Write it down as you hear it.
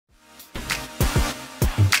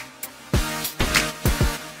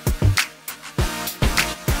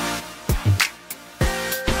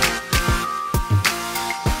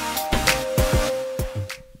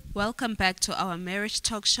Welcome back to our marriage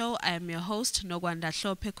talk show. I am your host Nogwanda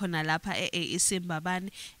Hlophe khona lapha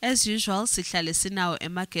Isimbabane. As usual sihlale sinawo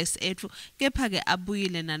guest ethu kepha ke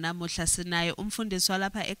abuyile nanamuhla sinaye umfundisi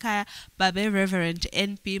walapha ekhaya babe Reverend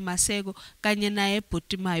NB Maseko kanye naye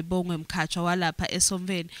Bhuti Mayibongwe Mkhatshwa walapha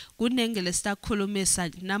eSomveni. Kunengele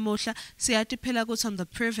sitakhulumisa namuhla siyathi phela ukuthi on the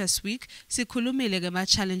previous week sikhulumile ke ma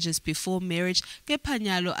challenges before marriage kepha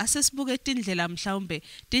nyalo asesibuke tindlela mhlawumbe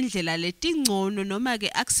tindlela letingcono noma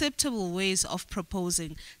ke acceptable ways of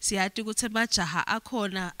proposing. Siyathi ukuthi majaha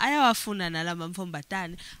akhona ayawafuna nalama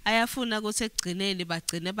mfombatane ayafuna ukuthi ekugcineni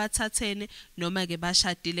bagcine bathathene noma ke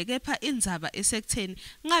bashadile kepha indzaba esekutheni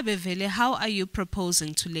ngabe vele how are you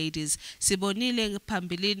proposing to ladies? Sibonile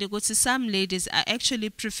phambilini ukuthi some ladies are actually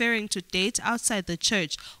preferring to date outside the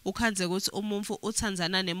church ukhanze ukuthi umumfu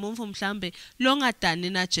uthanzana nemumfu mhlambe longadani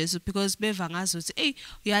na Jesu because beva ngazi ukuthi hey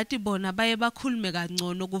uyathi bona baye bakhulume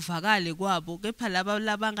kangcono kuvakale kwabo kepha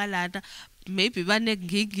laba ngalana maybe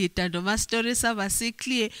banengigida noma stories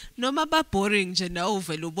abasiclear noma ba boring nje nawo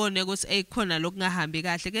vele ubone ukuthi eyikhona lokungahambi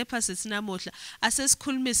kahle kepha sesinamuhla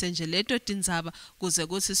asesikhulumise nje leto tindzaba kuze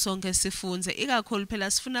ukuthi sonke sifunze ikakhulu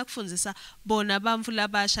phela sifuna kufundisa bona bamfu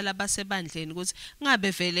labasha labasebandleni ukuthi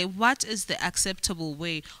ngabe vele what is the acceptable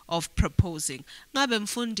way of proposing. Ngabe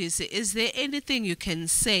mfundisi, is there anything you can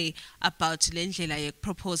say about lendlela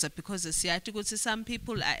yekupropose because siyathi ukuthi some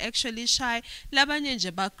people are actually shy labanye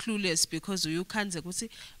nje ba clueless because uyukhanze ukuthi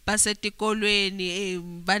basetikolweni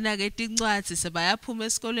banake tincwadi sebayaphuma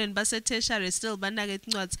esikolweni basetertiary still banake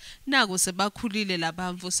tincwadi naku sebakhulile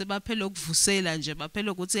labamvu sebaphela ukuvusela nje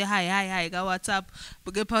baphela ukuthi hi ka WhatsApp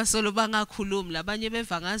kepha solo bangakhulumi labanye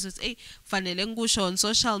bevangaza ukuthi hey kufanele ngikusho on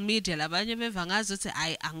social media labanye bevangaza ukuthi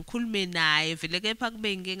hayi angikhulume naye vele kepha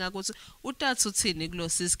kube inkinga ukuthi utathu uthini kulo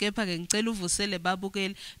sisi kepha ke ngicela uvusele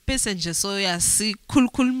babukele bese nje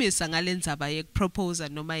soyasikhulumisa ngalendzaba yekupropose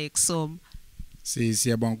noma yekusoma.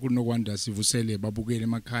 Siyabonga kunokwanda sivusele babukele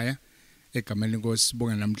emakhaya egameni lenkosi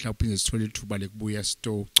sibonga namhla uphinde sithole ithuba lekubuya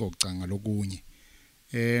sitococa ngalokunye.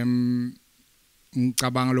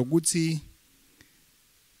 Ngicabanga lokuthi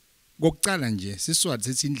kokucala nje siswathi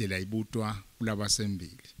sithi indlela ibutwa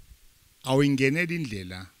kulabasembili. Awuyingenela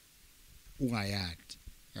indlela ungayadi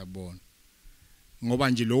yabona. Ngoba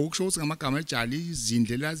nje lokho kusho ukuthi ngamagama ejali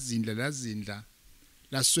izindlela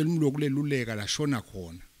laswela umlo kuleluleka lashona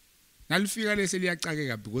khona. Nalifika lese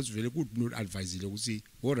liyacakeka because vele kuthi umuntu advisile ukuthi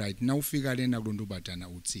all right now ufika lena kulonto badana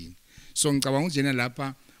uthini. So ngicabanga njena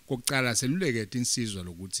lapha kokucala seluleke insizwa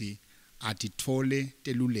lokuthi atithole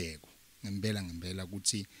teluleko ngempela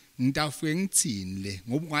ukuthi ngitafike ngithini le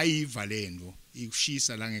ngoba ungayiva lento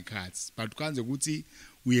ikushisa la ngekhathi but kanze ukuthi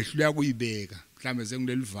uyehlula kuyibeka mhlambe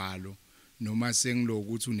sengilelivalo noma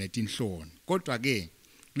sengilokuthi unetinhloni kodwa ke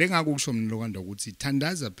lengakusho mina lokanda ukuthi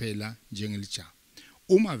thandaza phela njengelijama.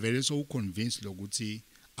 Uma vele so uconvinced lokuthi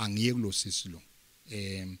angiye kulosisi lo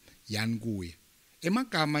yani kuye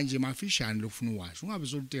emagama nje mafishane lokufuna uwasho ungabe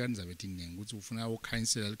soluteka indzabe etinengi ukuthi ufuna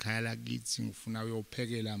ukhansela likhaya lakithi ngifuna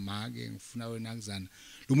uyophekela make ngifuna wena kuzana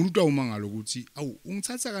lo muntu utawuma ngalokuthi awu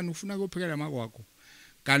ungithatha kani ufuna ukuphekela make wakho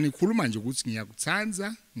kanti ikhuluma nje ukuthi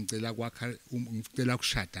ngiyakuthanza ngicela kwakha ngicela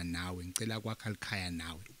kushada nawe ngicela kwakha likhaya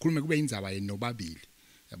nawe ukhulume kube indzaba yenu nobabili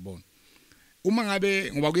yabona. Uma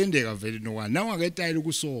ngabe ngoba kuyendeka vele nokwana nawe ngaketayile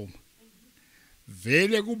ukusoma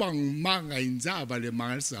vele kuba ngimanga indzaba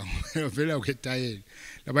lemangalisango vele uketayile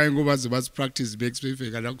labanye ngoba bazi practice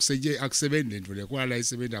beexpefika la kuseje akusebenze into le kwala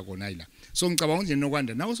isebenza khona ila. So ngicabanga nje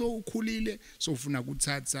nokwanda nawe so ukhulile so ufuna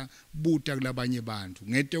ukuthatha buta kulabanye abantu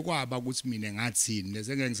ngete kwaba ukuthi mina ngathini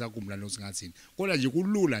lese ngeke ngisakhumbula lo singathini kodwa nje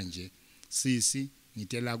kulula nje sisi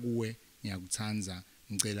ngitela kuwe ngiyakuthanza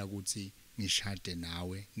ngicela ukuthi ngishade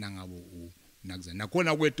nawe nangabo nakuzana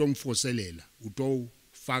nakhona kwethu ngfoselela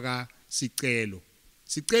utofaka sicelo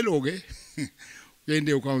ke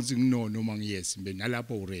uyende ukhawunti no noma ngiyes mbe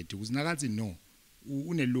nalapho uready kuzinakathi no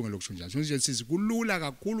unelunga lokusho njalo nje sisi kulula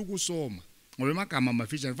kakhulu kusoma ngoba emagama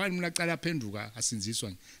amafishane fanele mina acala aphenduka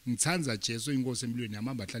asinziswa ngithanza Jesu inkosi emlweni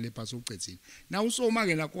yamamba hlale phasi ucethile na usoma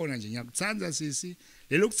ke nakhona nje ngiyakuthanza sisi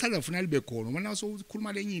lelo kuthanza ufuna libe khona ngoba naso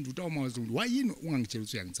ukhuluma lenye into utawumazi ukuthi wayini ungangitshela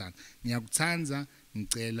ukuthi uyangithanza ngiyakuthanza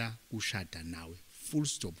ngicela kushada nawe full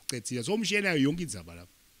stop ucethile so umshiyelayo yonke indzaba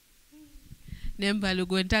lapho. Nembali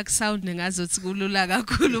kwenta kusound ngazothi kulula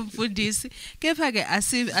kakhulu umfundisi kepha ke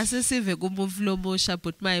asesive kumuvu lomusha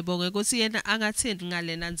but mayibonge ukuthi yena angathindi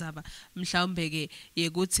ngalena ndzaba mhlawumbe ke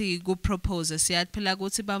yekuthi ku propose siyathi phela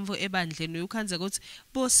ukuthi bamvu ebandleni ukhanze ukuthi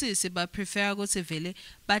bosisi ba prefer ukuthi vele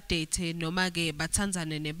ba date noma ke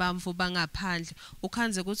bathandzane nebamvu bangaphandle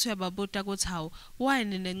ukhanze ukuthi uyababuta ukuthi hawo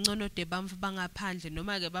wine nengcono de bamvu bangaphandle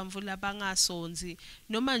noma ke bamvu labangasonzi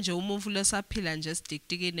noma nje umuvu lesaphila nje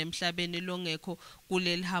sidiktikini emhlabeni longekho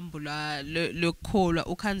kuleli hambo lokholwa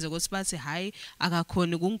ukhanze ukuthi bathi hayi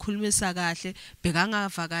akakhoni kungikhulumisa kahle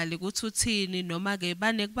bekangavakali ukuthi uthini noma ke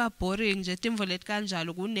banekuba boring nje timvo leti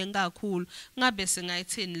kanjalo kunengi kakhulu ngabe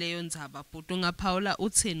singayithini leyo ndzaba but ungaphawula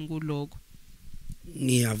uthini kuloko.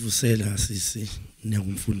 Ngiyavusela sisi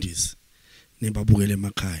nengumfundisi nebabukele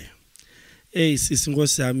emakhaya. Sisi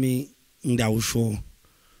Nkosi yami ngidawusho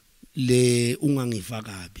le ungangiva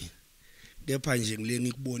kabi. Kepha nje ngile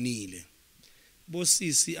ngikubonile.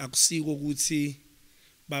 Bosisi akusiko ukuthi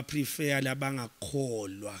ba prefer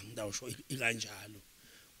labangakholwa ngidawusho ikanjalo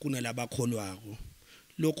kunalabakholwako.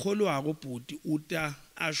 Lokholwako bhuti uta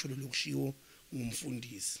asho lokushiwo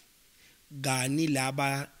ngumfundisi. Gani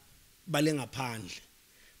laba balengaphandle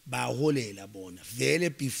baholela bona vele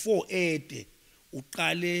before ede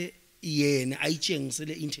uqale yena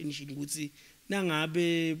ayitshengisele intention ukuthi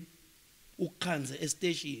nangabe ukhanze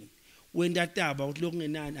estation wenda taba ukuthi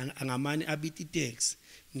lokungenani angamani abiti taxi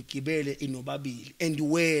ngigibele inobabili and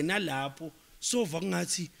wena lapho sova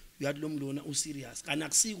kungathi uyathi lo mlona userious kana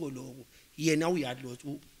kusiko lokho yena uyathi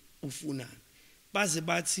lo ufunani baze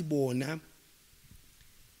bathi bona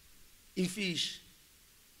imfish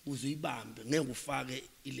uzuyibambe ngeke ufake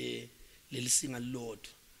lelisinga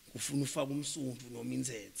lilodwa ufuna ufaka umsumbu noma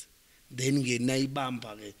inzethe then ngena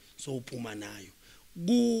ibamba ke so uphuma nayo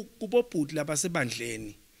kubobhuti lapha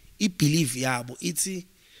sebandleni ibelief yabo ithi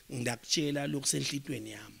ngidakutshela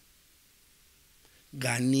lokusenhlitweni yami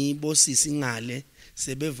gani bosisi ngale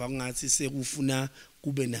sebeva ngathi sekufuna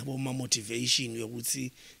kube nabo ma motivation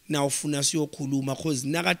yokuthi na ufuna siyokhuluma cause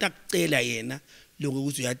nakata kucela yena lokho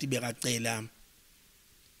ukuthi uyathi bekacela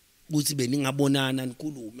ukuthi beningabonana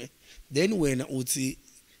nikhulume then wena uthi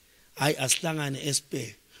hayi asihlangane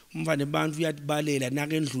espe umvane abantu uyatibalela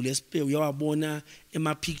nakendlule espe uyawabona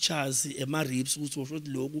ema pictures ema ribs ukuthi usho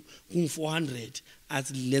lokhu ku400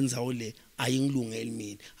 athi lenzawo le ayingilungeli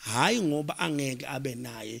mina hayi ngoba angeke abe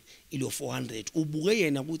naye ilo 400 ubuke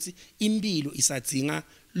yena ukuthi impilo isadinga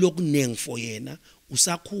lokunengi for yena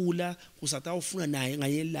usakhula usatawufuna naye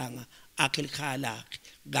ngayelanga akhe likhaya lakhe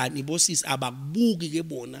kanti bosisi abakubuki ke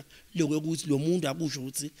bona lokho ukuthi lo muntu akusho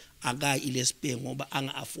ukuthi akayi ilespe ngoba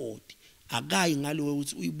anga afford akayi ngalo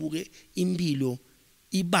ukuthi uyibuke impilo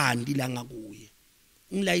ibandi la ngakuye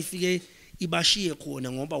ngila ifike ibashiye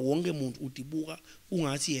khona ngoba wonke umuntu udibuka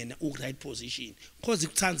ungathi yena u right position cause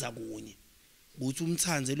ikuthanza kunye ukuthi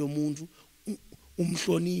umthanze lo muntu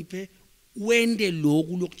umhloniphe wende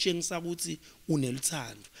lokhu lokutshengisa ukuthi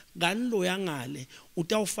unelithando ngani lo yangale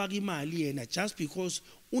utawufaka imali yena just because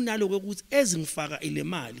unaloko ukuthi ezingifaka ile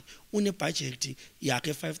mali une budget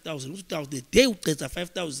yakhe 5000 uthi the day ucetha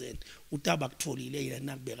 5000 utaba kutholile yena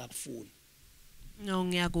nakubeka kufuna. No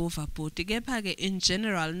ngiyakuva bhuti kepha ke in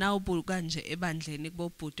general nawubuka nje ebandleni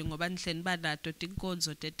kubobhuti ngoba ndleni banato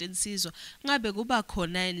tinkonzo tetinsizwa ngabe kuba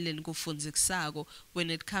khona endleni kufundzisako when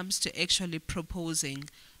it comes to actually proposing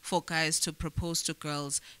for guys to propose to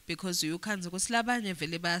girls because you can't ukuthi labanye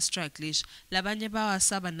vele baya struggleish labanye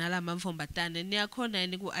bawasaba nalamamfombatane niyakhona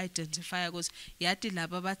yini ku identify ukuthi yathi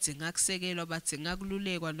laba badzinga kusekelwa badzinga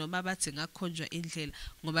kululekwa noma badzinga kukhonjwa indlela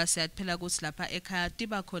ngoba siyathi phela ukuthi lapha ekhaya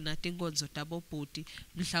tiba khona tinkonzo tabobhuti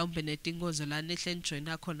mhlawumbe netinkonzo la nehle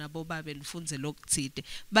joina khona bobabe nifunze lokuthide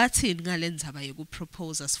bathini ngalendzaba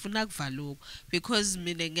yokupropose sifuna kuvaluka because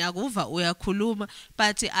mina ngiyakuva uyakhuluma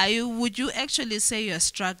but would you actually say you're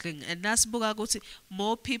struggling and nasibuka ukuthi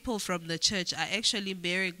more people from the church are actually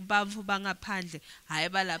marrying bamvu bangaphandle hayi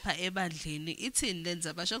balapha ebandleni ithini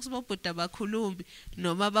lenza basho kusibobhuda abakhulumi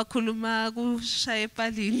noma bakhuluma kushaya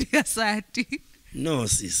epalini kasati. No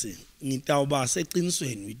sisi ngitawuba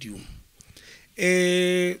seqinisweni with you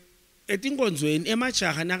etinkonzweni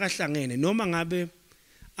emajaha nakahlangene noma ngabe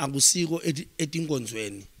akusiko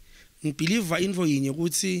etinkonzweni ngibelieve info yinye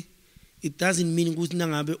ukuthi it doesn't mean ukuthi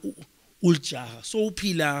nangabe uljaha so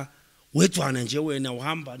uphila wedwana nje wena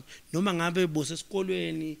uhamba noma ngabe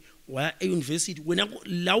bosesikolweni waya euniversity wena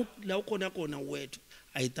la ukhona wethu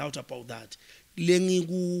I doubt about that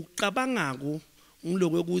lengikucabangako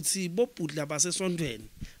ngiloko ukuthi bobhudla basesontweni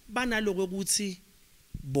banaloko ukuthi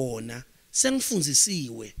bona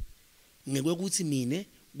sengifundzisiwe ngeke ukuthi mine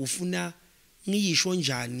kufuna ngiyisho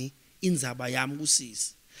njani indzaba yami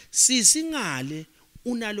kusisi sisingale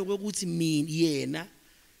unaloko ukuthi mina yena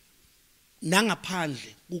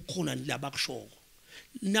nangaphandle kukhona labakushoko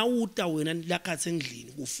nawuta wena lakhathe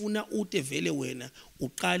endlini kufuna ute vele wena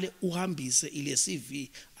uqale uhambise ile CV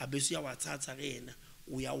abese uyawathatha kena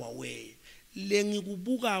uyawaweya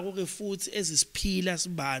lengikubuka ke futhi ezisiphila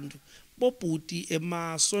sibantu bobhuti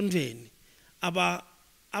emasondweni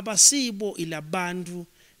abasibo ilabantu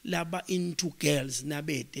laba into girls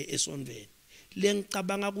nabede esondweni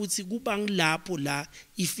lengicabanga ukuthi kuba ngilapho la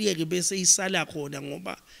ifike ke bese isala khona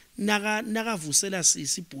ngoba nakavusela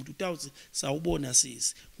sisi ibhuti utawuthi sawubona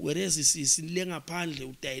sisi whereas sisi lengaphandle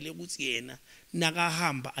udayile ukuthi yena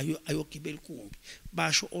nakahamba ayogibela ikhumbi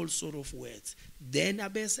basho all sort of words then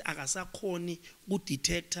abese akasakhoni ku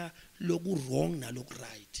detector loku wrong naloku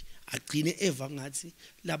right agcine eva ngathi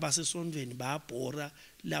labasesondweni bayabhora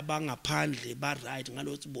labangaphandle ba right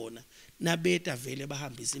ngalothi bona nabeta vele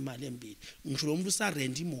bahambisa imali embili ngisho lo muntu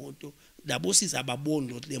usarent imoto labo sizababona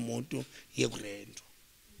ukuthi le moto yekurento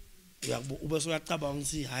uyabo ubese uyacabanga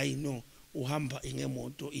ukuthi hayi no uhamba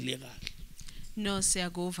ngemoto illegal. No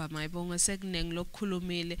siyakuva mayibonga sekunengi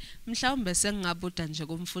lokukhulumile mhlawumbe sengingabuda nje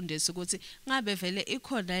kumfundisi ukuthi ngabe vele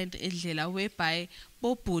ikhona indlela whereby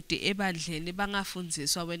bobhuti ebandleni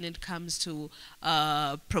bangafundziswa when it comes to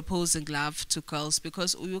proposing love to girls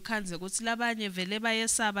because uyukhanze ukuthi labanye vele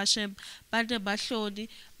bayesaba shem bante bahloni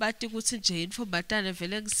bathi ukuthi nje intfombatane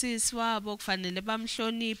vele ngisisi wabo kufanele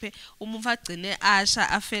bamhloniphe umuntu agcine asha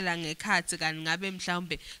afela ngekhathi kanti ngabe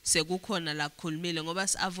mhlawumbe sekukhona la kukhulumile ngoba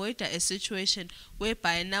avoid a situation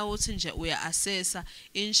whereby now uthi nje uya assessa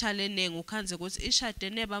insha lenengi ukhanze ukuthi ishade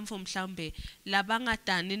nebamfo mhlawumbe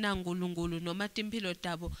labangadani naNkulunkulu noma timpilo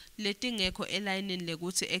dabo letingekho elayinini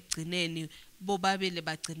lekuthi egcineni bobabili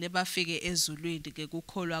bagcine bafike ezulwini ke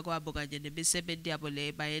kukholwa kwabo kanye nemisebenzi yabo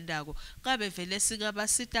le bayendako ngabe vele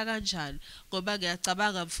singabasita kanjani ngoba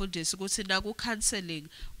ngiyacabanga mfundisi ukuthi na ku counseling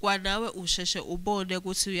kwanawe usheshe ubone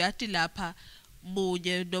ukuthi uyati lapha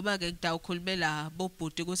munye noma ke ngidawukhulumela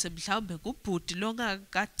bobhuti ukuthi mhlawumbe kubhuti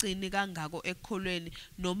longakagcini kangako ekholweni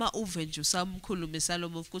noma uve nje usamkhulumisa lo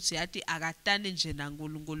muntu ukuthi yathi akatani nje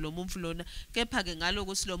naNkulunkulu lo muntu lona kepha ke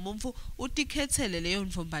ngalokuthi lo muntu utikhethele leyo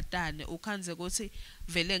mfombatane ukhanze ukuthi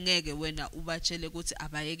vele ngeke wena ubatshele ukuthi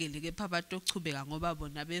abayekele kepha batochubeka ngoba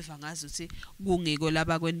bona beva ngazi ukuthi kungiko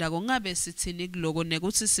laba kwendako ngabe sithini kuloko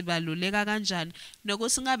nekuthi sibaluleka kanjani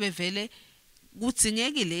nokuthi ngabe vele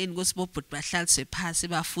kudzingekile yini ukuthi bobhuti bahlaliswe phasi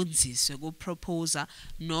bafundziswe ku proposer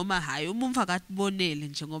noma hayi umuntu akatibonele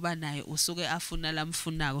njengoba naye usuke afuna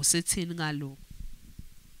lamfunako sethini ngaloko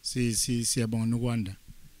siyabonga nokwanda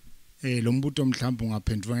lo mbuto mhlawumbe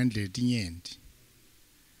ungaphendula ngendlela etinyenti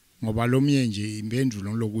ngoba lomye nje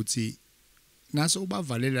impendulo lokuthi naso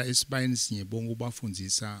ubavalela esibayeni sinye bonke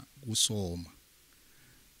ubafundzisa kusoma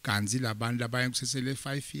kanzi labantu labanye kusesele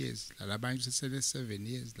 5 years labanye kusesele 7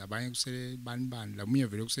 years labanye kusele banibani lamunye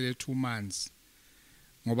vele kusele 2 months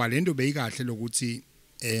ngoba lento beyikahle lokuthi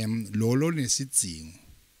lolo nesidzingo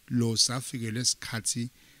lo safike lesikhathi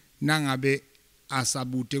nangabe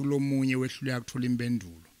asabute kulomunye wehlule yakuthola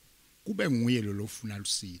impendulo kube nguye lo lofuna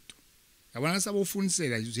lusito yabona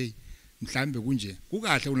sabofunisela nje mhlambe kunje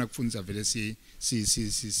kukahle unakufundisa vele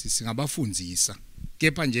singabafundzisa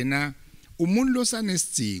kepha njena umuntu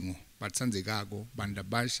losanesidzingo batsandzekako bantu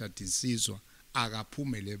abashadisizwa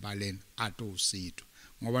akaphumele balena ato usito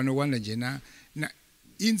ngoba nokwanda njena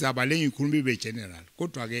indzaba lengikhuluma ibe general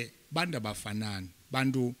kodwa ke bantu abafanani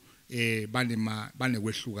bantu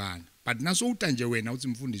banekwehlukana but naso uta nje wena uthi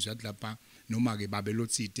mfundisi yathi lapha noma ke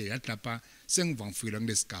babelotsite yathi lapha sengiva ngifikela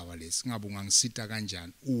kulesigaba lesi ngabe ungangisita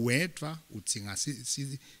kanjani uwedwa uthinga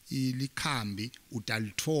ilikhambi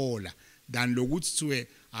utalithola dan lokuthi siwe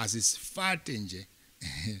asisifate nje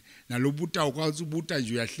nalobuta ukwazi ubuta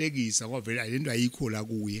nje uyahlekisa kwavela lento ayikho la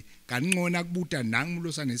kuye kancona kubuta nangu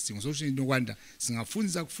losanesidingo sosho into kwanda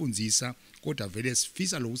singafundisa kufundzisa kodwa vele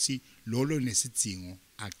sifisa lokuthi lolo nesidingo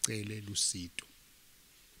acele lusito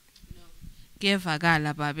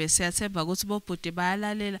kuyevakala babe siyathemba ukuthi bobhuti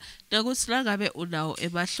bayalalela nokuthi langabe unawo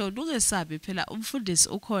emahloni ungesabi phela umfundisi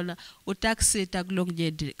ukhona utakusita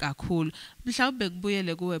kulokunyendi kakhulu mhlawumbe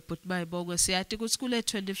kubuyele kuwe bhuti bayibonke siyathi ukuthi kule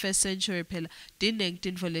 21st century phela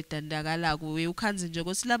dinengtinfo ledandakala kuwe ukhanze nje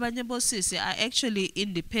ukuthi labanye bosisi are actually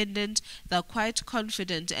independent they're quite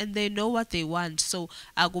confident and they know what they want so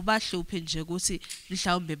akubahluphi nje ukuthi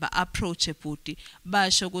mhlawumbe ba approach ebhuti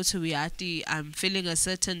basho ukuthi uyathi I'm feeling a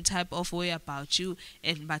certain type of way about you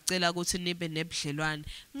and bacela ukuthi nibe nebudlelwane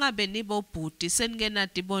ngabe nibo bhuti seningena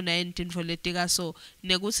dibona endinfo letika so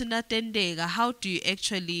nekuthi natendeka how do you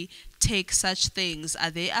actually take such things,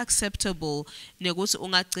 are they acceptable? Nekuthi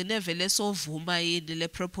ungagcine vele sovuma yini le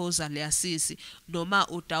proposal yasisi noma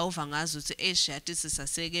udawuva ngazo ukuthi yathi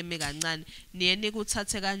sisasekeme kancane niye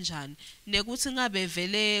nikuthathe kanjani, nekuthi ngabe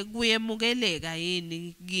vele kuyemukeleka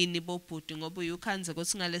yini kini bobhuti ngoba uyukhanze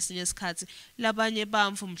ukuthi ngalesinye isikhathi labanye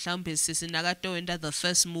bamfu mhlawumbe sisi nakatowenda the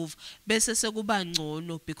first move bese sekuba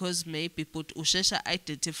ngcono because maybe but ushesha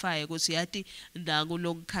identify ukuthi yathi nangu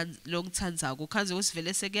lokuthandzako ukhanze ukuthi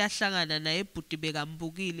vele sekuyahlangana naye bhuti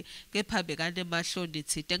bekambukile kepha bekane mahloni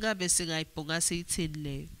thide ngabe singayibhonga siyithini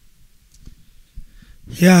leyo.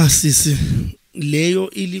 Ya sisi leyo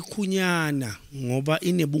ilikhunyana ngoba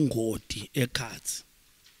inebungoti ekhathi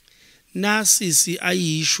nasisi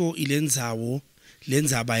ayisho ilendzawo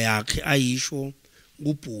lenzaba yakhe ayisho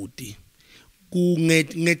kubhuti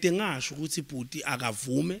kungete ngasho ukuthi bhuti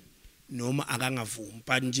akavume noma akangavumi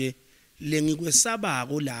but nje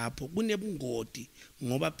lengikwesabako lapho kunebungoti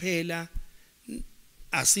ngoba phela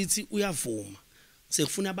asithi uyavuma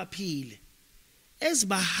sekufuna abaphile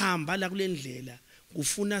ezibahamba la kulendlela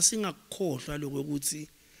kufuna singakukhohlwa lokuthi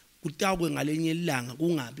kutawukwe ngalenye ilanga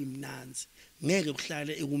kungabi mnanzi ngeke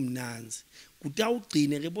kuhlale ekumnanzi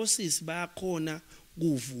kutawugcine ke bosisi bayakhona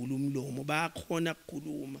kuvula umlomo bayakhona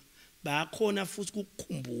ukukhuluma bayakhona futhi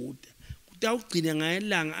ukukhumbuda kutawugcine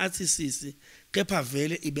ngayelanga athi sisi kepha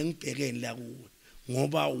vele ibengibhekene la kuwe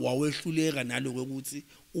ngoba wawehluleka naloko ukuthi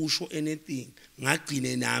usho anything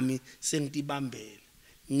ngagcine nami sengitibambela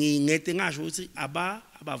ngingete ngasho ukuthi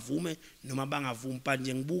abavume noma bangavumi but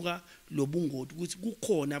nje ngibuka lobungoti ukuthi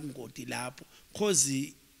kukhona ubungoti lapho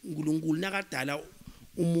cause uNkulunkulu nakadala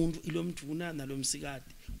umuntu ilomduna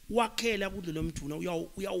nalomsikade wakhela kudlo mduna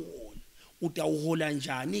uyawuhola utawuhola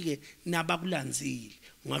njani ke nabakulanzile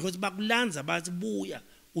ngasho ukuthi bakulanza bathi buya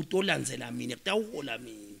utolanzela mina kutawuhola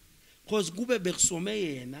mina cause kube bekusome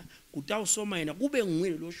yena kutawusoma yena kube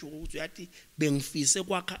ngwele lo sho ukuthi yathi bengifise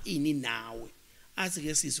kwakha ini nawe athi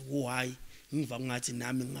ke sisi why ngiva ngathi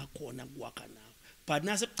nami ngakhona kwakha nawe but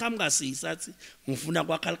nase kuqhamuka sisathi ngifuna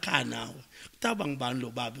kwakha likhaya nawe kutaba ngibani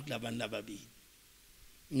lo babi kulabantu lababili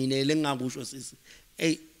nginele ngakusho sisi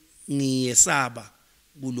ngiyesaba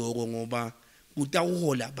kuloko ngoba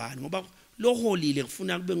kutawuhola bani ngoba lo holile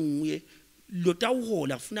kufuna kube nguye lo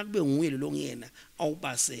tawuhola kufuna kube nguye lo ngiyena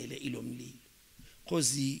awubasele ilomlilo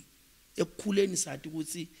cause ekukhuleni sathi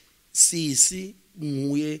ukuthi sisi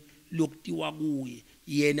nguye lokutiwa kuye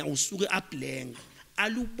yena usuke ablenga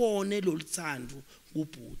alubone loluthando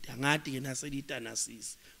kubhuti angadi ke naselita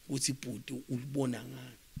nasisi ukuthi bhuti ulibona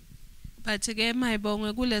ngani. But again,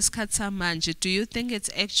 Maibongwe, kulesikhathi samanje, do you think it's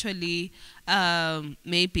actually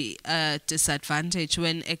maybe a disadvantage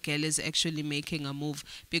when a girl is actually making a move?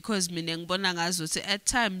 Because mina ngibona ngazuthi at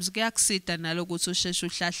times kuyakusida nalokuthi usheshe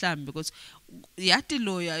uhlahlambe because yathi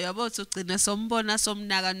loya yabo ugcina sombona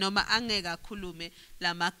somnaka noma angeke akhulume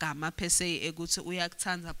lamagama phese ekuthi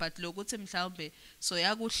uyakuthanza but lokuthi mhlawumbe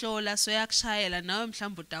soyakuhlola soyakushayela nawe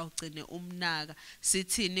mhlawumbe utawugcine umnaka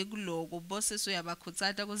sithini kuloko bose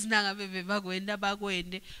soyabakhuthatha kuzinanga bebe bakwenda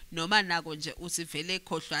bakwende noma nako nje uthi vele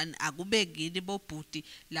ekhohlwana akube ngini bobhuti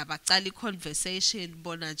labacala iconversation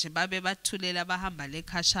bona nje babe bathulela bahamba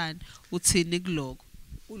lekhashana uthini kuloko.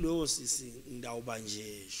 Kulowo sisi ngidawuba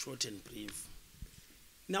nje short and brief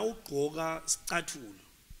na ugqoka sicathulo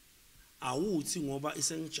awuthi ngoba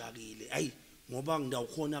isengijakile hayi ngoba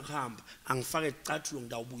ngidawukhona kuhamba angifake icathulo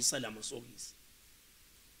ngidawubuyisa lamasokisi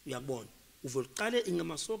uyabona uvuliqale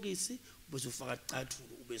ingamasokisi bese ufaka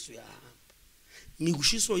icathulo ubese uyahamba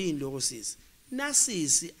ngikushiso yini lokho sisi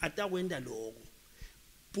nasisi atakwenda lokho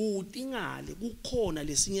bhuti ngale kukhona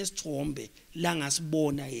lesinye isithombe la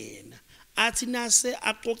ngasibona yena athi nase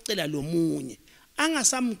aqoqela lomunye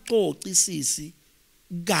angasamxoxi sisi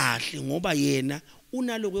kahle ngoba yena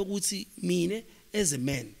unaloko ukuthi mine as a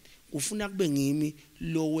man ufuna kube ngimi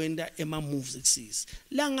lo wenda ema moves eksisi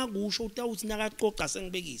la ngakusho utawuthi nakaqoqa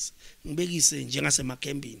ngibekise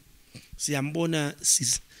njengasemakhembini siyambona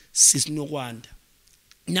sisinokwanda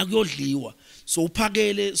nakuyodliwa so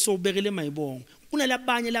uphakele so ubekele Mayibongo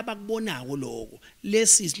kunalabanye labakubonako lokho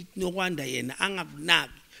lesi nokwanda yena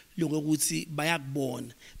angakunaki lokho ukuthi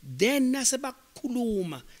bayakubona then nase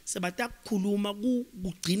bakukhuluma sebatakukhuluma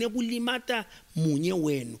kugcine kulimata munye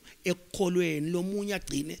wenu ekukholweni lo munye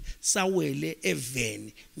agcine sawele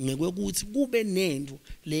eveni ngekwekuthi kube nento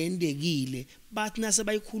lendekile bathi nase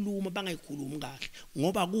bayikhuluma bangayikhulumi kahle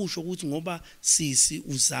ngoba kusho ukuthi ngoba sisi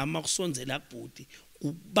uzama kusonzela kubhuti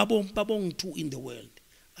babong two in the world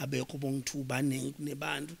abekho bong two baningi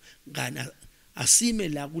kunebantu ngana asime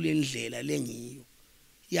la kulendlela lengiyo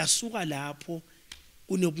yasuka lapho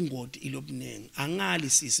kunobungoti ilobunengi angali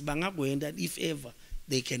sisi bangakwenda if ever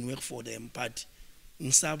they can work for them but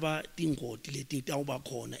ngisaba tingoti leti tawuba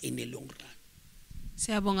khona in the long run.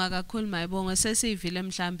 Siyabonga kakhulu mayibonga sesivile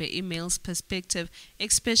mhlambe emails perspective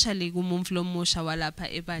especially kumuntu lomusha walapha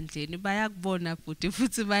ebandleni bayakubona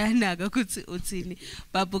futhi bayanaka ukuthi uthini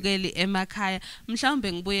babukeli emakhaya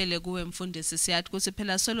mhlambe ngibuyele kuwe mfundisi siyathi ukuthi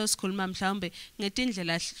phela solo sikhuluma mhlambe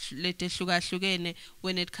ngetindlela letehlukahlukene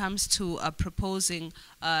when it comes to proposing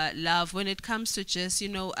love when it comes to just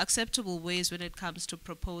acceptable ways when it comes to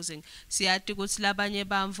proposing siyathi ukuthi labanye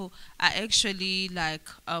bamfu are actually like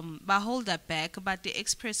hold that back but they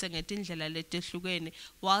express ngetindlela letehlukene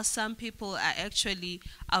while some people are actually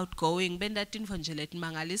outgoing benda tinfo nje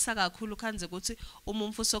letimangalisa kakhulu khanze ukuthi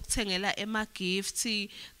umumfu sokuthengela gifts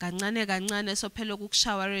kancane so phela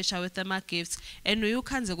ukukushawarisha with gifts and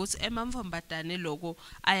uyukhanze ukuthi emamfombadane lokho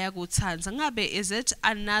ayakuthanza ngabe is it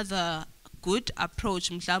another good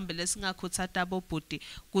approach mhlambe lesingakhuthatha abobhuti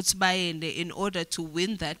kuthi bayende in order to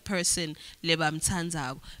win that person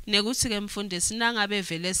lebamthandzako nekuthi ke mfundisi nangabe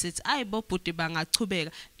vele sithi ayibobhuti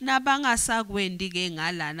bangachubeka nabangasakwendi ke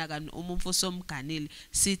ngalana kan umumfu somganile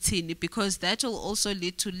sithini because that will also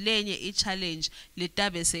lead to lenye challenge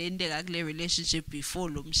letabe seyendeka kule relationship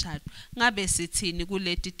before lo mshado ngabe sithini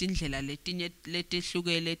kuleti tindlela letinye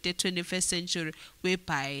letehlukele te 21st century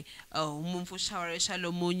whereby umumfu shawarisha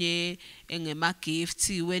lomunye ngema-gifts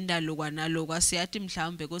wenda lokwanalokwa siyathi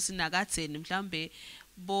mhlawumbe kosinakatheni mhlawumbe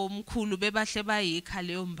bomkhulu bebahle bayikha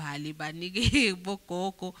leyo mbali banike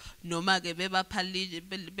bogogo noma ke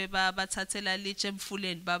bebabathathela liche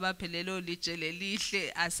emfuleni babaphelelo liche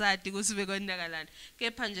lelihle asadi ukuthi bekonakalani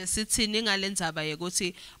kepha nje sithini ngalendzaba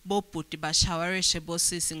yokuthi bobhuti bashawarishe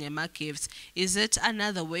bosisi ngema-gifts is it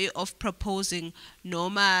another way of proposing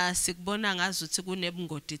noma sikubona ngazuthi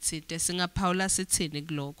kunebungoti thinte singaphawula sithini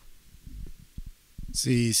kuloko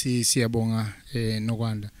siyabonga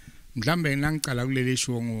nokwanda mhlambe nangicala kuleli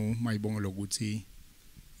show mayibonga lokuthi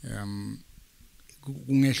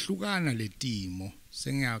kungehlukana letimo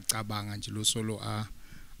sengiyacabanga nje lo solo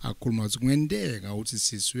akhuluma ukuthi kungenteka ukuthi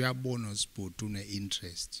sisi uyabona sibhuti une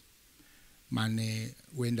interest mane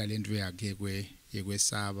wenda lento yakhe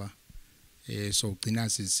yekwesaba so ugcina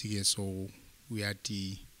sisike so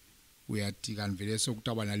uyathi kanvele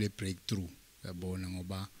sokutaba nale breakthrough uyabona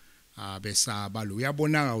ngoba besaba lo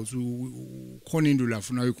uyabonaka ukuthi khona into la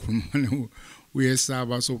ufuna uyikhuluma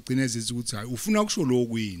uyesaba sokugcina ezithi ukuthi hayi ufuna kusho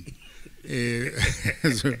lokuyini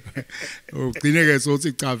ugcineke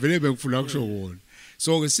sothi cha vele bengifuna kusho wona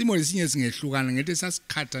so isimo lesinye singehlukana ngethe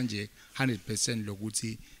sasikhatha nje 100%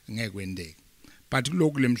 lokuthi ngeke kwendeke but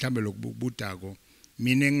kuloko lemhlambe lokubudako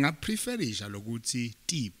mina ngingapreferisha lokuthi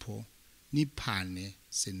tipho niphane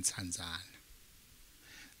senithandzana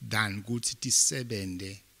than ukuthi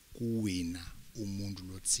tisebende kuwina umuntu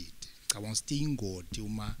lotsite cabanga sithi ingoti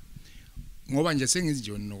uma ngoba nje sengizi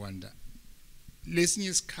nje nokwanda lesinye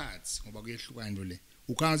isikhathi ngoba kuyehlukana into le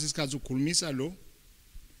ukhansi isikhathi ukukhulumisa lo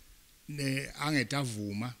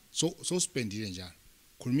angetavuma so spendile njalo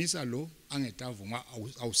khulumisa lo angetavuma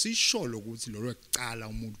awusisho lokuthi lo lokucala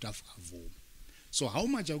umuntu afavuma so how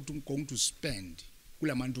much are you going to spend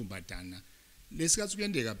kulamantombadana lesikhathi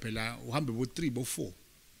kuyendeka phela uhambe bo 3 bo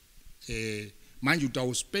 4 manje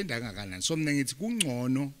utawuspenda kangakanani so mina ngithi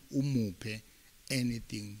kungcono umuphe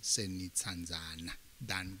anything senithandzana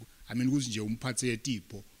than kuthi nje umphathe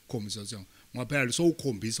yetipho khombisa ukuthi ngoba phela so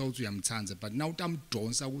ukhombisa ukuthi uyamthandza but now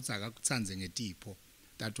utamdonsa ukuthi akakuthandze ngetipho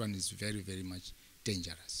that one is very very much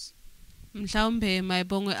dangerous mhlawumbe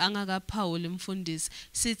mayibongwe angakaphawuli mfundisi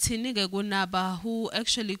sithini ke kunaba who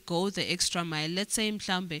actually go the extra mile let's say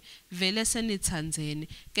mhlawumbe vele senithandzeni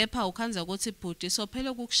kepha ukhanza ukuthi bhuti so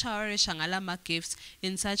phela ukukushawarisha ngalama gifts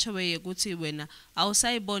in such a way ukuthi wena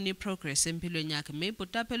awusayibona iprogress empilweni yakhe maybe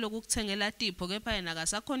utaphela ukukuthengela tipho kepha yena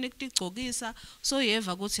akasakhona ukutigcokisa so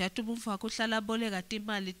yeva ukuthi yathi umfu wakhe uhlala boleka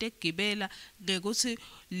imali tekugibela ngekuthi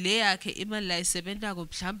le yakhe imali la isebenta ko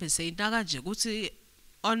mhlawumbe seyinaka nje ukuthi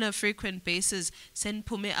on a frequent basis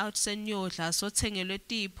seniphume out senyodla sothengelwe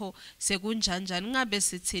tipho sekunjanjani ngabe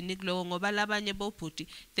sithini kulowo ngoba labanye bobhuti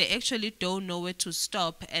they actually don't know where to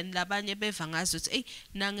stop and labanye beva ngazi ukuthi hey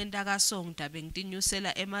nangentaka songda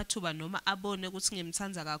bengitinyusela emathuba noma abone ukuthi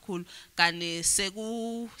ngimthandza kakhulu kane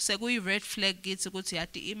sekuyi red flag kithi ukuthi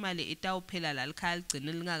yathi imali itawuphela la likhaya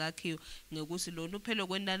ligcine lingakakhiwe ngekuthi lona uphelo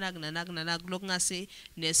kwendana kunana lokungase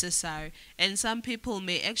necessary and some people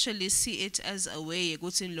may actually see it as a way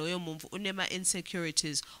ukuthi loyo muntu unema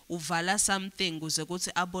insecurities uvala something kuze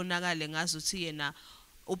ukuthi abonakale ngazi ukuthi yena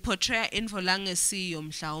uportray info langesiyo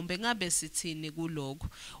mhlawumbe ngabe sithini kuloko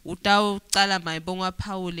utawucala mayibonga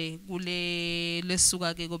Paul kule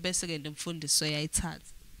lesuka ke bese ke nemfundiso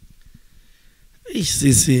yayithatha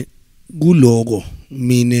isisi kuloko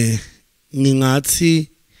mine ngingathi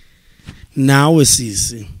nawe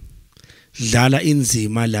sisi dlala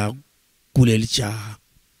inzima la kuleli jaha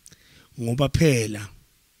ngoba phela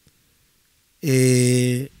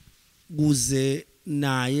kuze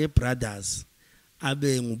naye brothers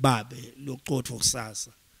abe ngubabe loqotho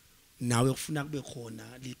kusasa nawe kufuna kube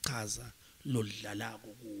khona lichaza lolidlalako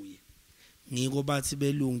kuye ngiko bathi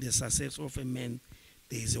belungu the success of a man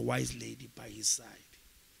there is a wise lady by his side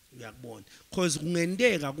uyakubona because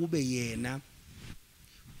kungenteka kube yena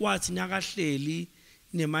wathi nakahleli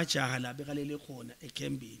nemajaha la bekalele khona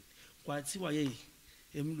ekhembini kwathiwa hey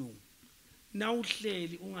emlungu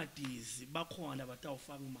nawuhleli ungadizi bakhona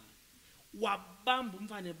batawufaka imali wabamba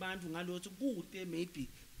umfana abantu ngalothi kude maybe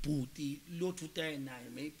bhuti lothi utaye naye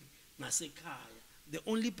maybe ngasekhaya the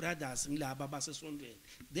only brothers ngilaba basesondweni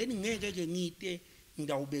then ngeke ke ngite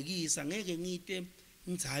ngidawubekisa ngeke ngite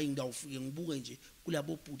ngithi hayi ngidawufike ngibuke nje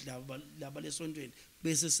kulabo bhuti laba lesondweni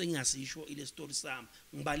bese sengiyasisho ile story sami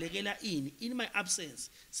ngibalekela ini in my absence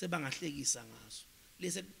sebangahlekisa ngaso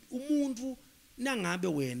lese umuntu nangabe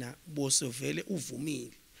wena bose vele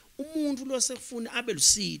uvumile umuntu lo sekufuna abe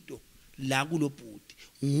lusido la kulobhuti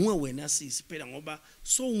nguwe wena sisi phela ngoba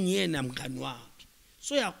so ungiyena mngani wakhe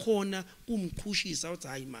so yakhona kumqhushisa uthi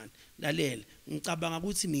hayi man lalela ngicabanga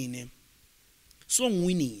ukuthi mine so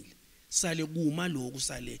ngiwinile sale kuma lokhu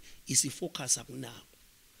sale isifocus akunako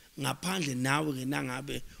ngaphandle nawe ke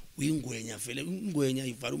nangabe uyingwenya vele ingwenya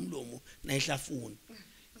ivala umlomo nayihlafuna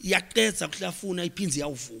iyaqedza kuhlafuna iphinzi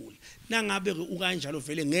yawuvula nangabe ke ukanjalo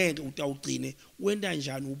vele ngeke utawugcine wenda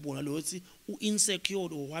njani ubona lo uthi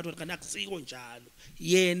uinsecure or what kana kusiko njalo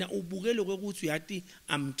yena ubukele ukuthi uyathi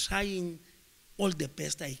I'm trying all the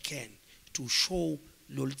best I can to show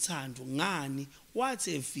lolithando ngani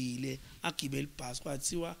wathi evile agibele ibhasi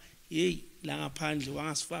kwathiwa hey la ngaphandle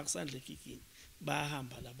wangasifaka isandla ekikini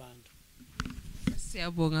bahamba labantu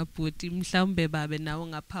siyabonga bhuti mhlawumbe babe nawo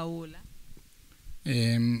ngaphawula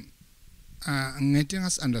ngeke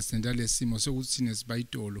ngasunderstand lesimo sokuthi thina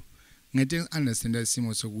sibayitolo ngeke understand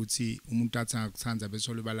lesimo sokuthi umuntu athi angakuthanza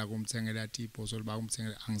bese olibala kumthengela tipo soliba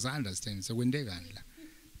kumthengela angiza-understand sekwendekani la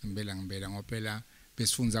ngibela ngophela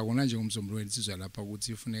besifunza kona nje umsombululo wesizwe lapha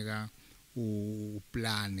ukuthi ifuneka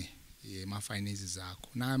uplane ema-finances zakho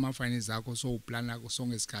na ama-finances zakho so uplana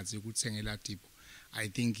sonke isikhathi ukuthengela tipo I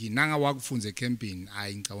think nanga wakufunza ecamping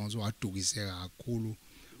ayi ngicabanga ukuthi wadukiseka kakhulu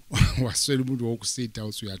waswela umuntu wokusida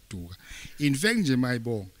uthi uyaduka in fact nje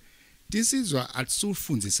mayibonga tisizwa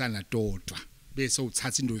atisufundzisana todwa bese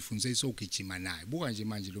uthatha into oyifundise isogijima naye buka nje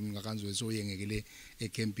manje lo muntu ngakanzwe soyengekele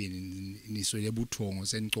ecamping niswele buthongo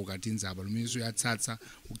senicoka indzaba lo muntu uyathatha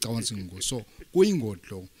ucabanga ngo so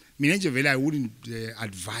kuyingodlo mina nje vele I wouldn't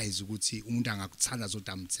advise ukuthi umuntu angakuthanda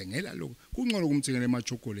zoda amthengela lokho kungcono kumthengela ema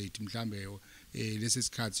chocolate mhlambe lesi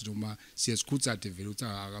sikhathi noma siyesikhutha vele uthi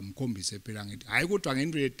akamkhombise phela ngithi hayi kodwa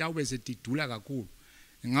ngento letawube setidula kakhulu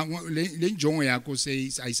le njongo yakho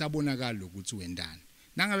ayisabonakala ukuthi wendani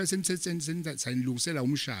nangabe semthetheni sanilungisela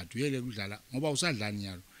umshado yele kudlala ngoba usadlani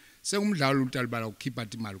yalo sekumdlalo utalibala ukukhipha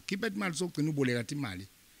imali sokugcina uboleka imali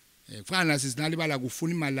kufana sisinalibala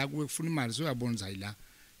kufuna imali la kufuna imali so uyabona zayila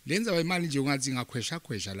lenza imali nje ungathi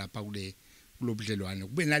ngakhwesha lapha kulobudlelwane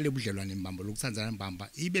kube nale budlelwane imbambo lokuthandzana imbamba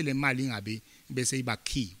ibe le mali ingabe bese iba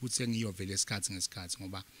key ukuthi sengiyovela esikhathi ngesikhathi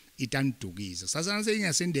ngoba itanidukisa sasana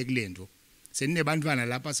seyingasendeki lento senebantwana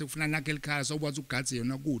lapha sekufuna nakhe elikhaya sawubathi ugadze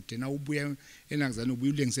yona kude na ubuye enangizana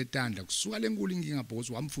ubuye ulengisetandla kusuka lenkulu inkinga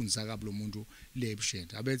because wamfundisa kabi lo muntu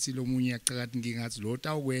lebushet abethi lo munye yacakathi inkinga athi lo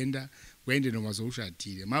tawukwenda kwende noma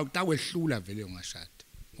sowushadile ma utawuhlula vele ungashada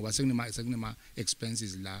ngoba sekunema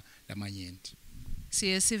expenses la lamanyenti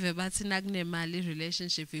sive bathi nakunemali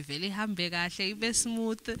relationship ivele ihambe kahle ibe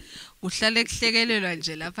smooth kuhlale kuhlekelelwa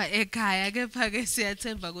nje lapha ekhaya kepha ke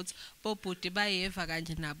siyathemba ukuthi bobhuti bayeva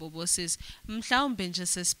kanje nabo bosisi mhlawumbe nje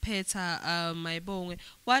sesiphetha mayibonge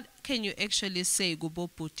what can you actually say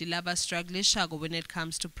kubobhuti laba struggleshako when it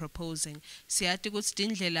comes to proposing siyathi ukuthi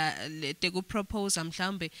indlela tekupropose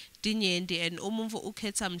mhlawumbe dinyendi and umuntu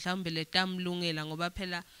ukhetha mhlawumbe letamlungela ngoba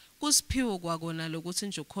phela kusiphiwo kwakona lokuthi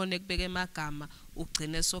nje ukhona ekubeka emagama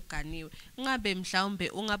ugcine soganiwe ngabe mhlawumbe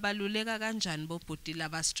ungabaluleka kanjani bobhuti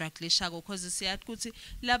laba struggleshako because siyathi ukuthi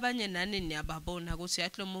labanye nani niyababona ukuthi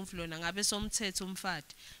yathi lo muntu lona ngabe somthetho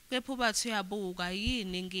umfati kepha bathi uyabuka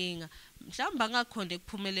yini inkinga mhlawumbe angakhonde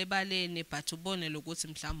kuphumela ebaleni but ubone lokuthi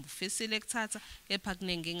mhlawumbe ufisile kuthatha kepha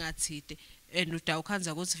kunenkinga thide and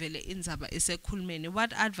udawukhanza ukuthi vele indzaba esekhulumeni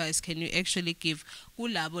what advice can you actually give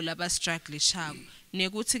kulabo laba struggleshako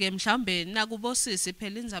nekuthi ke mhlambe nakubosisi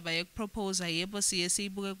phela indzaba yekupropose yebo siye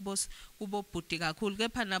siyibuke kubobhuti kakhulu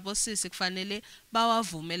kepha nabosisi kufanele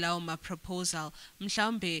bawavume lawo ma-proposal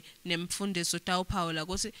mhlambe nemfundiso utawuphawula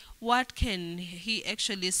ukuthi what can he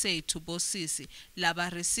actually say to bosisi laba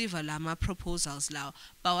receiver lama proposals lawo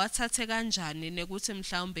bawathathe kanjani nekuthi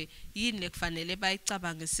mhlambe yini lekufanele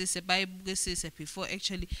bayicabangisise bayibukisise before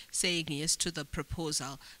actually saying yes to the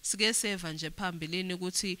proposal sike seva nje phambilini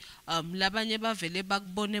ukuthi labanye bavele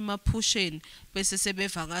bakubona emaphusheni bese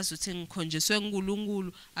sebeva ngazi ukuthi ngikhonjiswe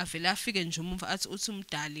uNkulunkulu avele afike nje umuntu athi uthi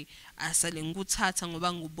umdali asale ngikuthatha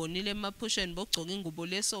ngoba ngubonile emaphusheni bogcoka ingubo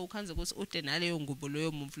leso ukhanze ukuthi ude naleyo ngubo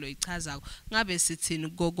leyo muntu lo ichazako ngabe sithini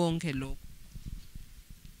konke lokho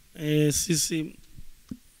sisi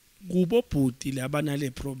kubo bhuti labana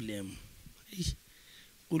le problem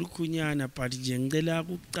kulukhunyana but nje ngicela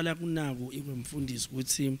ukuqala kunako ikwemfundisi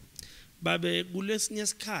ukuthi babe kulesinye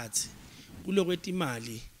isikhathi kulokwetha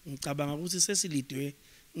imali ngicabanga ukuthi sesilidwe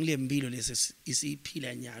ngilempilo lesi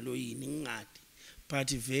isiphila nyalo yini ngingadi but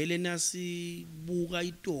vele nasibuka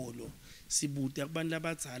itolo sibuta kubantu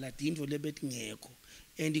labadzala indvo lebethi ngekho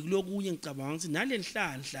and kulokunye ngicabanga ukuthi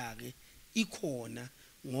nalenhlanhla ke ikhona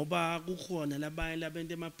ngoba kukhona labanye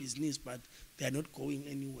labente emabhizinisi but they are not going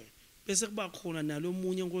anywhere bese kuba khona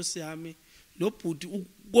nalomunye Nkosi yami lo bhuti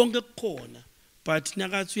konke kukhona but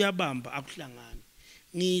nakathi uyabamba akuhlangani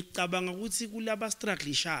ngicabanga ukuthi kulaba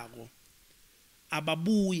strugglishako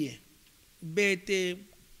ababuye bete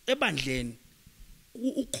ebandleni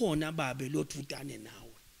ukhona babe lothutane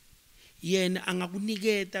nawe yena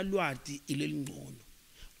angakuniketa lwati ilelingcono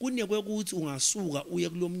kunekwe ukuthi ungasuka uye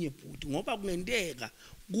kulomnye bhuti ngoba kungenteka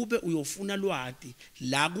kube uyofuna lwati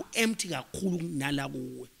la ku empty kakhulu nala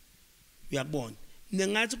kuwe uyakubona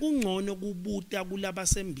nengathi kungcono kubuta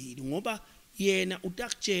kulabasembili ngoba yena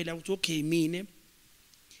utakutshela ukuthi okay mine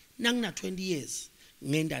nangina 20 years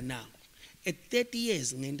ngenda nako at 30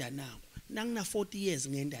 years ngenda nako nangina 40 years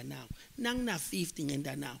ngenda nako nangina 50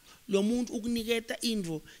 ngenda nako lo muntu ukuniketa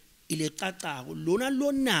indvo ilecacako lona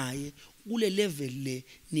lonaye kule level le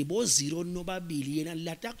nibo zero nobabili yena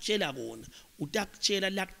latakutshela kona utakutshela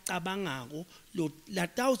lakucabangako lo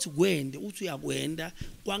latawuthi kwende uthi uyakwenda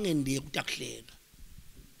kwangendeke utakuhleka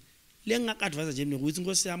lengakadvise nje ukuthi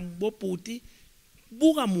Nkosi yami bobhuti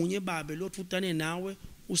buka munye babe lothutane nawe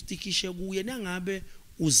ustikishe kuye nangabe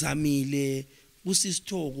uzamile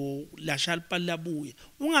kusisithoko lashalpa labuya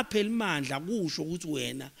ungapheli mandla kusho ukuthi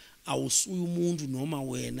wena awusuyi umuntu noma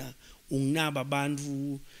wena unginaba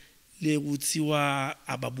abantu lekuthiwa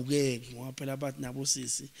ababukeki ngoba phela bathi nabo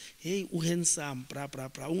sisi hey uhandsome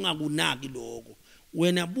bra ungakunaki lokho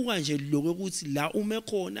wena buka nje lokho ukuthi la ume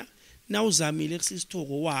khona na uzamile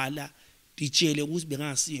kusisithoko wala ditshele ukuthi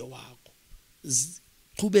bengasiye wakho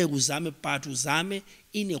qhubeka uzame but uzame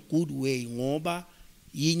in a good way ngoba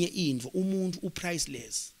yinye indvo umuntu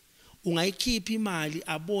upriceless ungayikhipha imali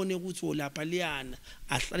abone ukuthi olapha liyana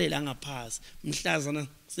ahlale la ngaphasi mhlazana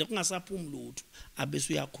sekungasaphumi lutho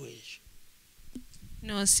abese uyakhwesha.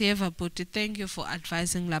 No siyeva bhuti thank you for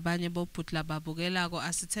advising labanye bobhuti lababukelako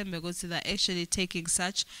asithembe ukuthi they're actually taking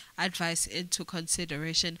such advice into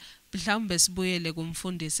consideration mhlawumbe sibuyele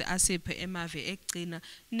kumfundisi asiphe emavi ekugcina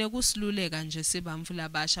nekusiluleka nje sibamvu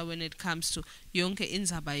labasha when it comes to yonke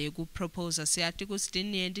indzaba yekupropose siyathi ukuthi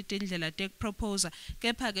diniyenti tindlela tekupropose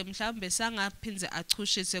kepha ke mhlawumbe sangaphindze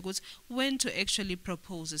achushise ukuthi when to actually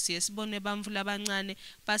propose siyesibone bamvu labancane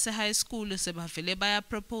base high school sebavele baya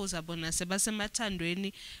propose bona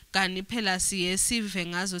sebasemathandweni kani phela siye sive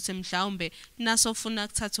ngazo ukuthi mhlawumbe nasofuna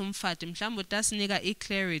ukuthatha umfati mhlawumbe utasinika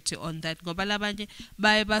i-clarity on that ngoba labanye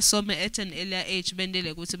baye baso at an earlier age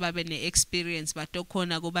bendele ukuthi babe ne-experience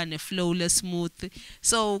batokhona kuba ne-flowless smooth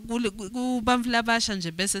so kubamvu labasha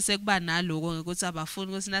nje bese sekuba naloko ngekuthi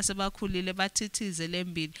abafuni ukuthi nase bakhulile bathithize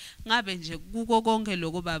lembili ngabe nje kuko konke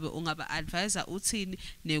lokho babe ungaba advisor uthini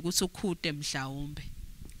nekuthi ukhude mhlawumbe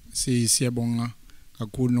siyabonga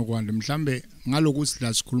kakhulu nokwanda mhlambe ngalokuthi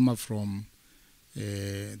la sikhuluma from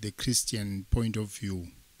the Christian point of view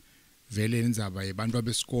vele indzaba yabantu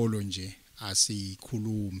abesikolo nje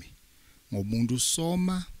asikhulumi ngomuntu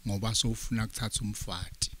usoma ngoba sofuna ukuthatha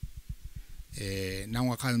umfati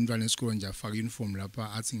nangakhala umntwana esikole nje afaka uniform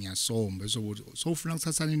lapha athi ngiyasomba sofuna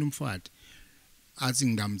ukuthatha nini umfati athi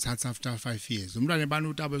ngamthatha after 5 years umntwana ebani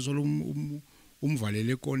utabe zolo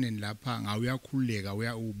umvalele ekoneni lapha ngawe uyakhululeka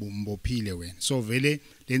umbophile wena so vele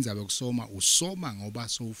lenzabe kusoma usoma ngoba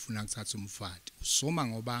sofuna ukuthatha umfati usoma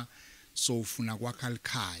ngoba so ufuna kwakha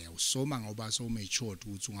likhaya usoma ngoba so matured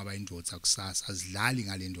ukuthi ungaba indoda kusasa azidlali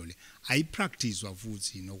ngalendole ayipractice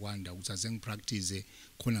wafuthi nokwanda ukuthi asengipractice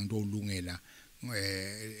khona ngitolungela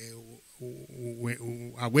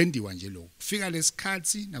akwendiwa nje lokho kufika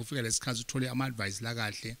lesikhathi nakufika lesikhathi uthole ama advice la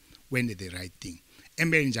kahle when the right thing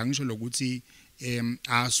empela nje angisho lokuthi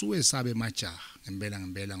asuke sabe majaha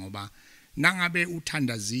ngempela ngoba nangabe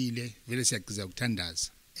uthandazile vele siyagciza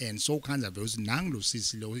ukuthandaza and so khanza vele uthi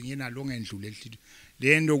nangilosisi lo yena lo ngendlule ehlile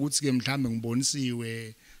lento ukuthi ke mhlambe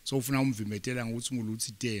ngibonisiwe so ufuna umvimetela ngokuthi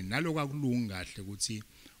nguluthi 10 naloko akulungi kahle ukuthi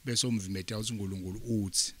bese umvimetela ukuthi uNkulunkulu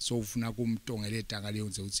uthi so ufuna kumtongela etanga leyo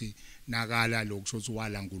nje ukuthi nakala lokusho ukuthi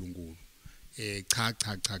wala uNkulunkulu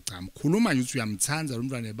cha mkhuluma nje ukuthi uyamthanza lo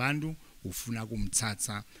mntwana nebantu ufuna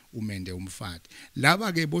kumthatha umende umfati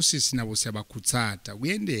laba ke bosisi nabo siyabakhuthata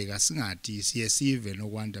kuyendeka singathi sive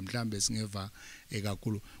nokwanda mhlambe singeva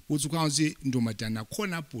kakhulu ukuthi ukwazi intombazana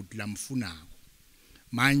khona bhuti lamfunako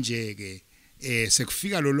manje ke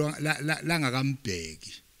sekufika lo la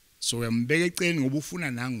ngakambheki so uyambeka eceni ngoba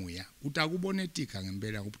ufuna nanguya utakubona etika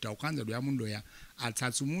ngempela ukuthi awukhanza lo yamuntu loya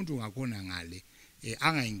athatha umuntu ngakhona ngale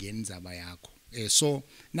angayingeni indzaba yakho so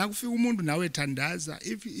nakufika umuntu nawe ethandaza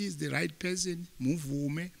if he is the right person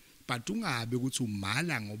muvume but ungabe ukuthi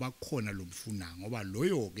umala ngoba khona lomfuna ngoba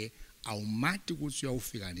loyo ke awumati ukuthi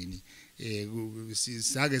uyawufika nini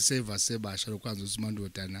sisake sebasha lokwazi ukuthi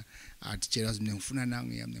mandodana atshela mina ngifuna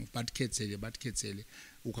nangiya mina bathkhethele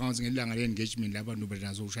ukhangathi ngelanga le engagement lapha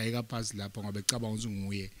nobanazo ushayeka phansi lapha ngoba ecabanga ukuthi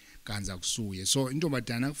nguye kanza kusuye so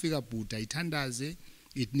intombazana kufika bhuda ithandaze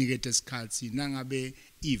itnikete isikhathi nangabe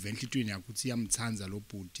event litweni yakho ukuthi iyamthanza lo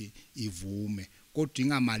bhuti ivume kodwa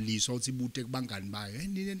ingamaliswa ukuthi ibute kubangani bayo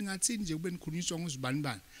nini ningathini nje kube nikhulunyiswa ngozibani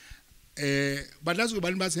bani balazi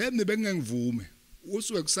kubani bathi mina bengingivume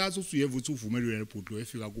usuke kusasa usuyeva ukuthi uvumelwe lebhuti lo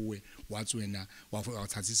efika kuwe wathi wena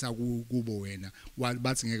wathathisa kubo wena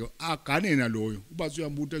bathi ngeke agane naloyo ubathi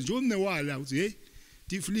uyambuta nje umnewala uthi hey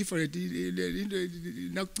diflifa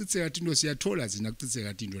nakucitseka into siyathola zina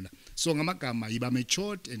kucitseka into la so ngamagama yiba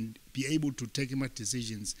matured and be able to take my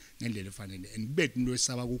decisions ngendlela efanele and bet into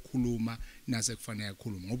esaba ukukhuluma nase kufanele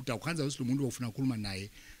ukukhuluma ngoba ukhanza ukuthi lo muntu ofuna ukukhuluma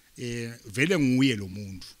naye vele nguye lo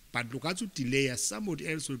muntu but lokathi udelay somebody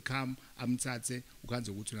else will come amthathe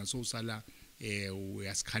ukhanza ukuthi naso usala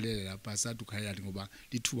uyasikhalela lapha sathi ukhalela ngoba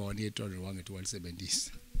lithuba wanethola wangethi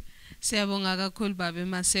walisebenzisa. Siyabonga kakhulu baba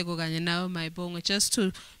Maseko kanye nawe Mayibongo just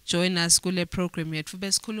to join us kule program yethu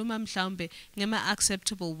besikhuluma mhlawumbe ngema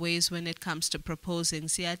acceptable ways when it comes to proposing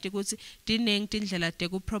siyathi ukuthi diningi indlela de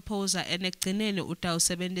kupropose and ekugcineni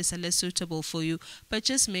utawusebenzisa le suitable for you but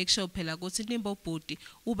just make sure phela ukuthi nimbo bhuti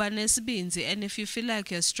uba nesibinzi and if you feel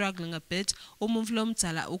like you're struggling a bit umuntu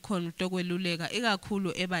lomdzala ukhona utokweluleka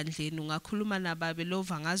ikakhulu ebandleni ungakhuluma nababe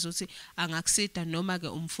lova ngazuthi angakusida noma ke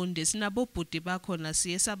umfundisi nabo bhuti bakhona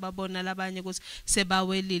siye sababona labanye ukuthi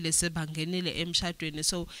sebawelile sebangenile emshadweni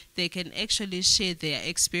so they can actually share their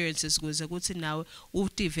experiences kuze kuthi nawe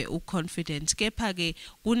utive uconfident kepha ke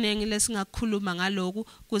kunengi lesingakhuluma ngaloku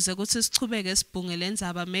kuze kuthi sichubeke sibhunge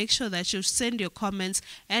lenzaba make sure that you send your comments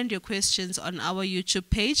and your questions on our YouTube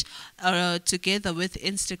page together with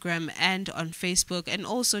Instagram and on Facebook and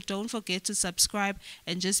also don't forget to subscribe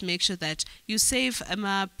and just make sure that you save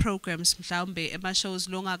ama programs mhlawumbe ama shows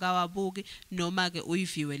longakawabuki noma ke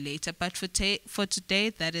uyiviewe later but for today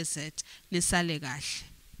that is it nisale kahle.